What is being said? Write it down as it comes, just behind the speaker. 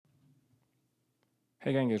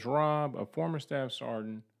Hey gang, it's Rob, a former staff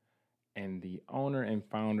sergeant and the owner and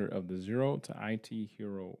founder of the Zero to IT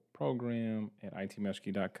Hero program at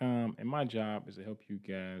itmastery.com. And my job is to help you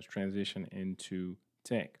guys transition into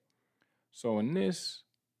tech. So in this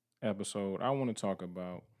episode, I want to talk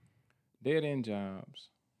about dead end jobs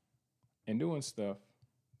and doing stuff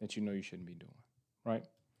that you know you shouldn't be doing, right?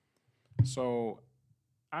 So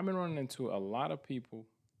I've been running into a lot of people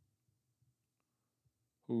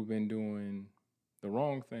who've been doing the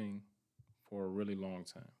wrong thing for a really long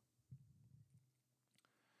time.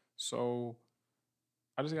 So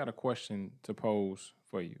I just got a question to pose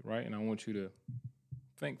for you, right? And I want you to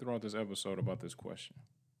think throughout this episode about this question.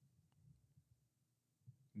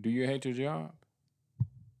 Do you hate your job?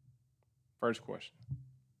 First question.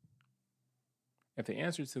 If the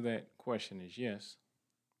answer to that question is yes,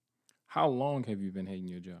 how long have you been hating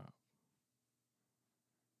your job?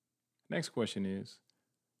 Next question is,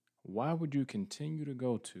 why would you continue to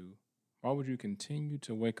go to, why would you continue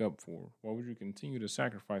to wake up for, why would you continue to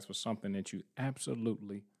sacrifice for something that you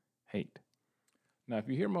absolutely hate? Now, if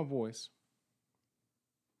you hear my voice,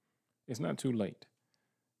 it's not too late.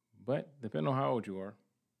 But depending on how old you are,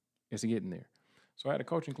 it's getting there. So I had a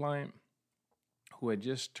coaching client who had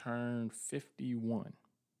just turned 51.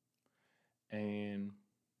 And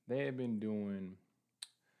they had been doing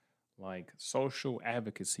like social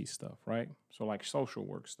advocacy stuff, right? So like social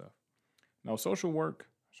work stuff. Now, social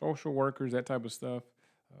workers, that type of stuff,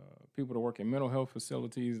 people that work in mental health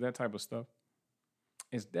facilities, that type of stuff,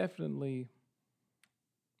 is definitely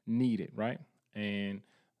needed, right? And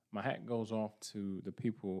my hat goes off to the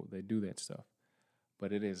people that do that stuff.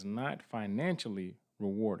 But it is not financially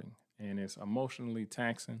rewarding, and it's emotionally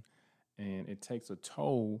taxing, and it takes a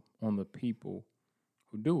toll on the people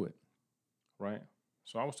who do it, right?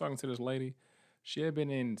 So I was talking to this lady. She had been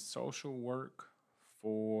in social work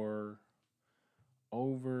for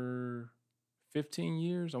over 15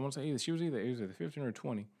 years. I want to say she was either 15 or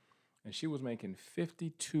 20, and she was making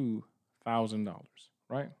 $52,000,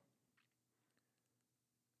 right?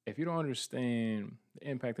 If you don't understand the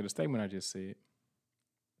impact of the statement I just said,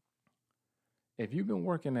 if you've been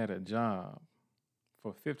working at a job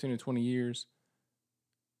for 15 to 20 years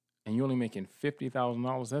and you're only making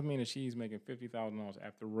 $50,000, that means that she's making $50,000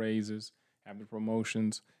 after raises, after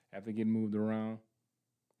promotions, after getting moved around.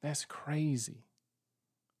 That's crazy.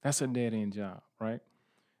 That's a dead end job, right?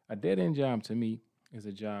 A dead end job to me is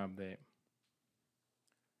a job that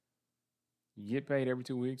you get paid every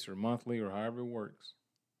 2 weeks or monthly or however it works,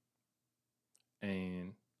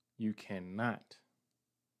 and you cannot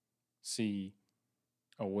see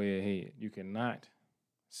a way ahead. You cannot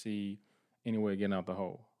see any way of getting out the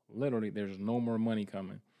hole. Literally, there's no more money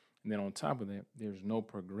coming. And then on top of that, there's no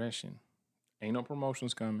progression. Ain't no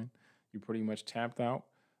promotions coming. You pretty much tapped out.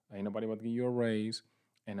 Ain't nobody about to give you a raise.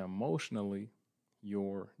 And emotionally,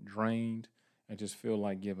 you're drained and just feel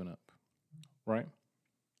like giving up, right?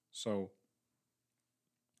 So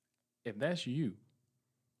if that's you,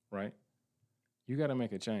 right, you got to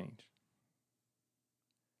make a change.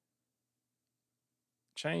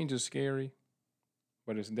 Change is scary,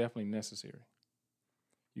 but it's definitely necessary.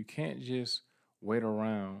 You can't just wait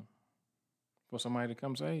around for somebody to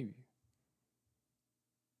come save you.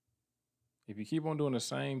 If you keep on doing the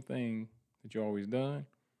same thing that you always done,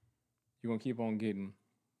 you're going to keep on getting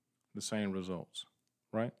the same results,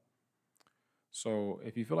 right? So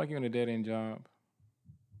if you feel like you're in a dead end job,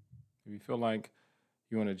 if you feel like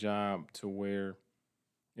you're in a job to where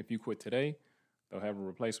if you quit today, they'll have a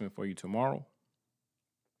replacement for you tomorrow.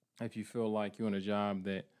 If you feel like you're in a job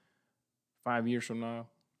that 5 years from now,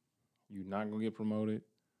 you're not going to get promoted,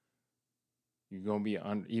 you're going to be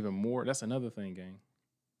even more. That's another thing, gang.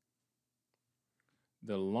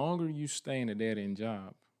 The longer you stay in a dead end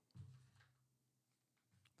job,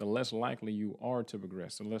 the less likely you are to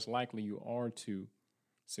progress, the less likely you are to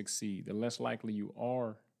succeed, the less likely you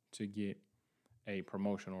are to get a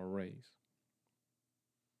promotion or a raise.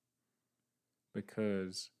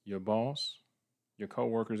 Because your boss, your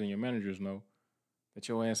coworkers, and your managers know that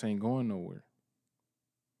your ass ain't going nowhere.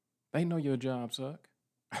 They know your job suck.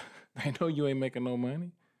 They know you ain't making no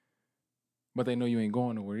money, but they know you ain't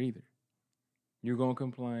going nowhere either. You're going to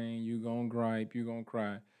complain, you're going to gripe, you're going to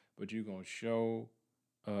cry, but you're going to show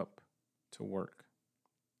up to work,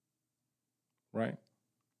 right?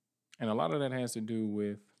 And a lot of that has to do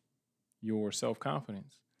with your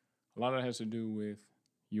self-confidence. A lot of that has to do with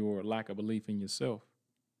your lack of belief in yourself.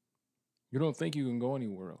 You don't think you can go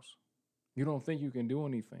anywhere else. You don't think you can do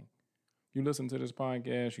anything. You listen to this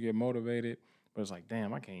podcast, you get motivated, but it's like,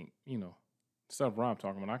 damn, I can't, stuff Rob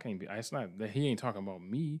talking about, I can't be, it's not that he ain't talking about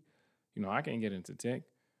me. I can't get into tech.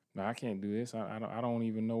 No, I can't do this. I don't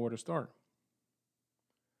even know where to start.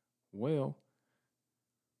 Well,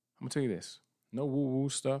 I'm gonna tell you this. No woo-woo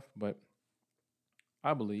stuff, but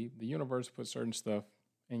I believe the universe puts certain stuff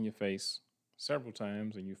in your face several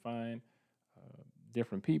times, and you find uh,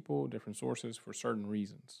 different people, different sources for certain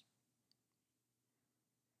reasons.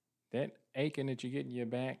 That aching that you get in your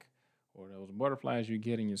back, or those butterflies you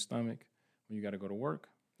get in your stomach when you got to go to work,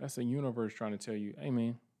 that's the universe trying to tell you, hey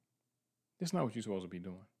man, this is not what you're supposed to be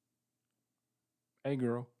doing. Hey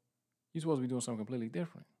girl, you're supposed to be doing something completely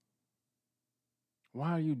different.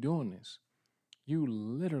 Why are you doing this? You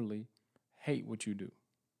literally hate what you do.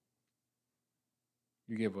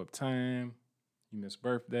 You give up time, you miss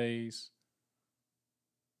birthdays,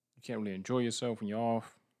 you can't really enjoy yourself when you're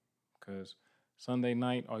off because Sunday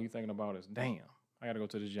night, all you're thinking about is, damn, I got to go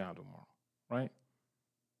to this job tomorrow, right?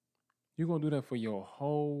 You're going to do that for your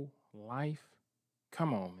whole life?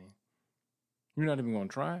 Come on, man. You're not even going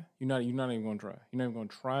to try? You're not even going to try. You're not even going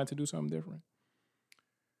to try to do something different?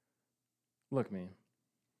 Look, man.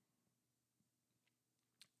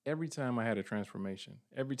 Every time I had a transformation,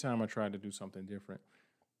 every time I tried to do something different,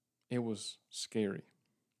 it was scary.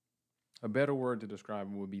 A better word to describe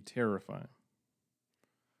it would be terrifying.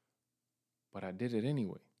 But I did it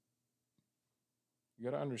anyway. You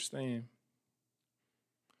got to understand,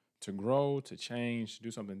 to grow, to change, to do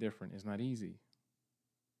something different is not easy.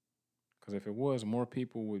 Because if it was, more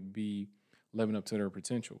people would be living up to their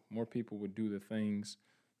potential. More people would do the things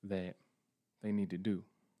that they need to do,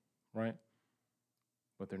 right?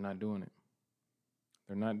 But they're not doing it.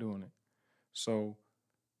 They're not doing it. So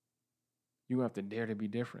you have to dare to be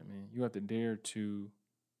different, man. You have to dare to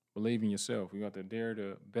believe in yourself. You have to dare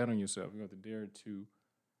to bet on yourself. You have to dare to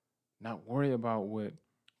not worry about what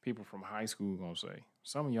people from high school gonna say.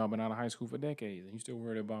 Some of y'all been out of high school for decades, and you still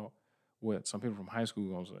worried about what some people from high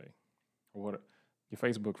school gonna say, or what your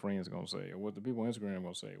Facebook friends gonna say, or what the people on Instagram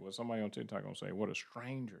gonna say, what somebody on TikTok gonna say, what a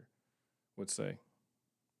stranger would say.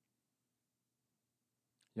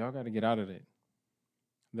 Y'all got to get out of that.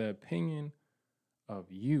 The opinion of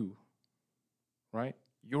you, right?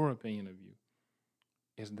 Your opinion of you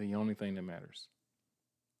is the only thing that matters.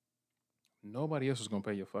 Nobody else is going to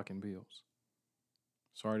pay your fucking bills.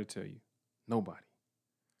 Sorry to tell you. Nobody.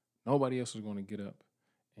 Nobody else is going to get up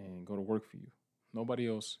and go to work for you. Nobody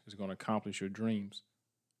else is going to accomplish your dreams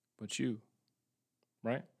but you,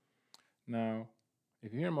 right? Now,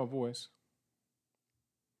 if you're hearing my voice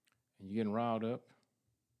and you're getting riled up,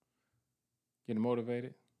 getting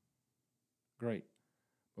motivated, great.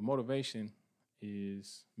 But motivation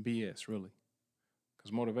is BS, really.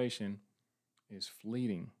 Because motivation is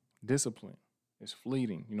fleeting. Discipline is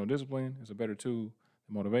fleeting. You know, discipline is a better tool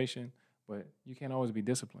than motivation, but you can't always be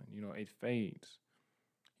disciplined. You know, it fades.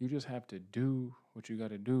 You just have to do what you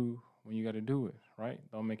got to do when you got to do it, right?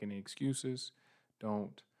 Don't make any excuses.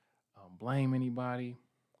 Don't blame anybody.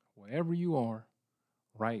 Wherever you are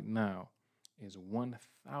right now is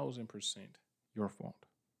 1,000% your fault.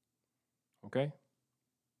 Okay?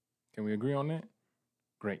 Can we agree on that?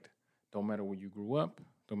 Great. Don't matter where you grew up.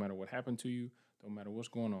 Don't matter what happened to you. Don't matter what's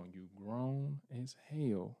going on. You grown as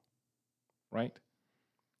hell, right?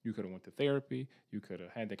 You could have went to therapy. You could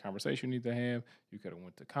have had the conversation you need to have. You could have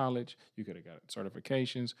went to college. You could have got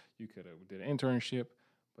certifications. You could have did an internship.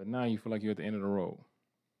 But now you feel like you're at the end of the road.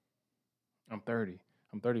 I'm 30.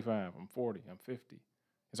 I'm 35. I'm 40. I'm 50.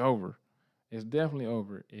 It's over. It's definitely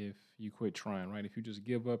over if you quit trying, right? If you just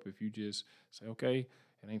give up, if you just say, okay,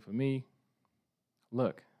 it ain't for me.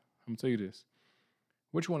 Look, I'm going to tell you this.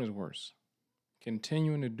 Which one is worse?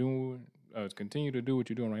 Continue to do what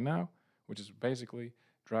you're doing right now, which is basically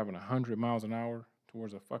driving 100 miles an hour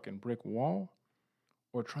towards a fucking brick wall,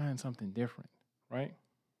 or trying something different, right?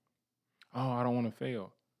 Oh, I don't want to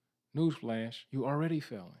fail. Newsflash, you already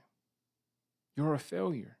failing. You're a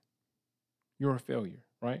failure. You're a failure,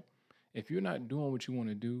 right? If you're not doing what you want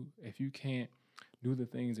to do, if you can't do the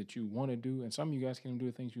things that you want to do, and some of you guys can't do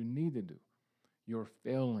the things you need to do, you're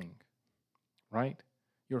failing, right?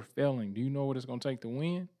 You're failing. Do you know what it's going to take to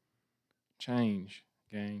win? Change,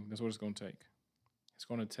 gang. That's what it's going to take. It's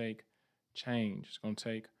going to take change. It's going to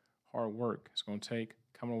take hard work. It's going to take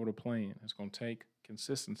coming over with a plan. It's going to take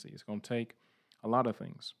consistency. It's going to take a lot of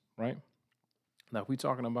things, right? Now, if we're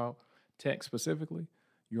talking about tech specifically,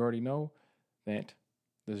 you already know that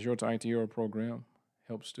the Zero to IT Hero program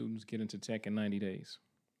helps students get into tech in 90 days.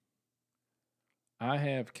 I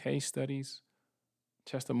have case studies,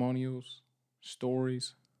 testimonials,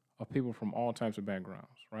 stories of people from all types of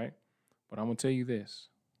backgrounds, right? But I'm going to tell you this.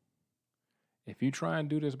 If you try and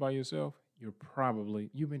do this by yourself, you've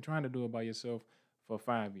been trying to do it by yourself for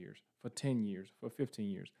 5 years, for 10 years, for 15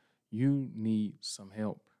 years. You need some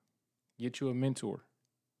help. Get you a mentor.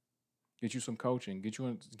 Get you some coaching.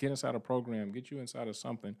 Get inside a program. Get you inside of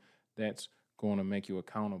something that's going to make you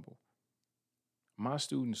accountable. My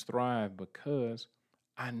students thrive because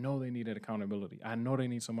I know they need that accountability. I know they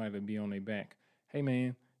need somebody to be on their back. Hey,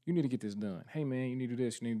 man, you need to get this done. Hey, man, you need to do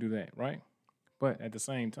this. You need to do that, right? But at the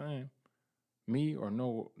same time, me or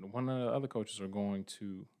no one of the other coaches are going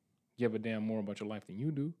to give a damn more about your life than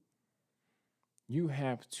you do. You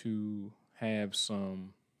have to have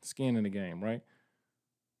some skin in the game, right?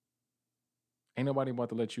 Ain't nobody about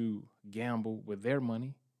to let you gamble with their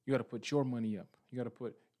money. You got to put your money up. You got to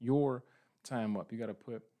put your time up. You got to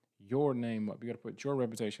put your name up. You got to put your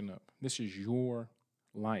reputation up. This is your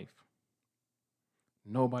life.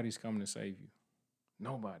 Nobody's coming to save you.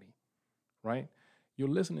 Nobody, right? You're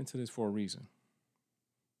listening to this for a reason.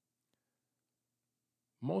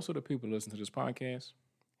 Most of the people who listen to this podcast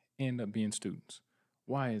end up being students.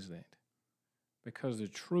 Why is that? Because the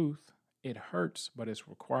truth, it hurts, but it's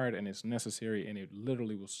required and it's necessary, and it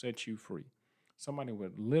literally will set you free. Somebody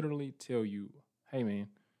would literally tell you, hey, man,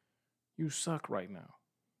 you suck right now.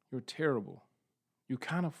 You're terrible. You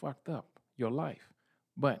kind of fucked up your life,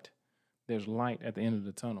 but there's light at the end of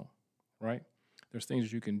the tunnel, right? There's things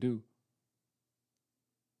that you can do.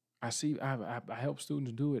 I help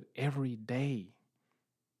students do it every day.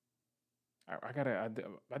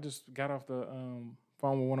 I just got off the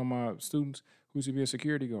phone with one of my students who used to be a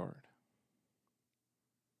security guard.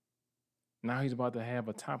 Now he's about to have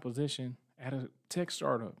a top position at a tech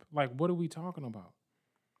startup. Like, what are we talking about?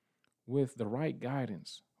 With the right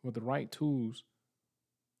guidance, with the right tools,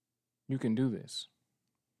 you can do this.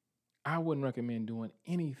 I wouldn't recommend doing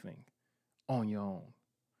anything on your own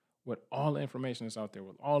with all the information that's out there,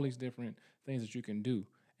 with all these different things that you can do.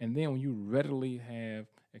 And then when you readily have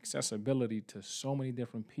accessibility to so many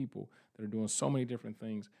different people that are doing so many different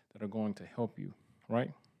things that are going to help you,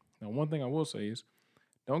 right? Now, one thing I will say is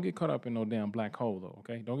don't get caught up in no damn black hole, though,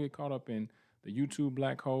 okay? Don't get caught up in the YouTube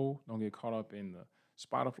black hole. Don't get caught up in the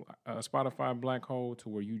Spotify black hole to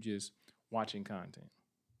where you just watching content,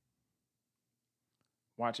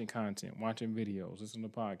 watching videos, listening to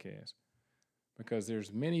podcasts. Because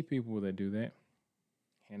there's many people that do that,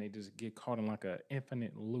 and they just get caught in like an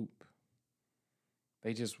infinite loop.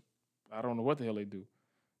 They just, I don't know what the hell they do.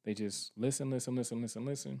 They just listen,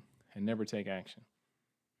 and never take action.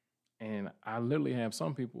 And I literally have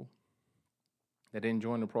some people that didn't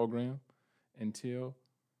join the program until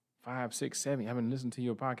 5, 6, 7. I've been listening to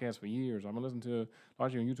your podcast for years. I've been listening to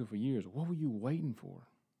watching on YouTube for years. What were you waiting for?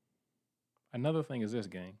 Another thing is this,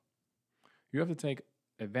 gang. You have to take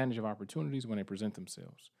advantage of opportunities when they present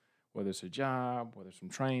themselves. Whether it's a job, whether it's some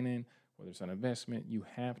training, whether it's an investment, you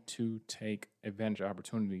have to take advantage of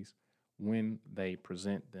opportunities when they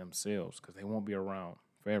present themselves because they won't be around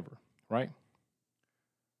forever, right?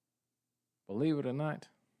 Believe it or not,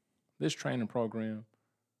 this training program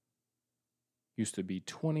used to be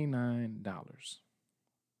 $29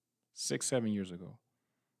 6, 7 years ago.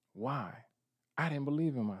 Why? I didn't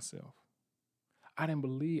believe in myself. I didn't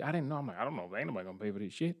know. I'm like, I don't know. Ain't nobody gonna pay for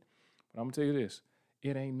this shit. But I'm gonna tell you this.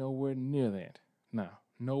 It ain't nowhere near that. Nah,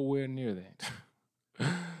 nowhere near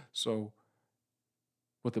that. So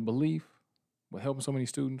with the belief, with helping so many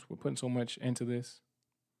students, we're putting so much into this.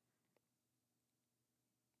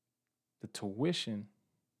 The tuition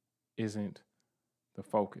isn't the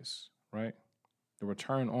focus, right? The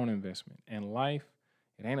return on investment. And life,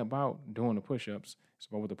 it ain't about doing the push-ups. It's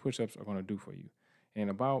about what the push-ups are going to do for you. It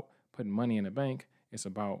ain't about putting money in the bank. It's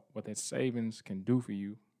about what that savings can do for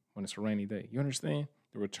you when it's a rainy day. You understand?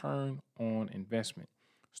 The return on investment.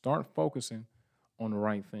 Start focusing on the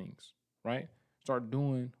right things, right? Start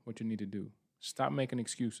doing what you need to do. Stop making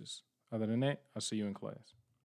excuses. Other than that, I'll see you in class.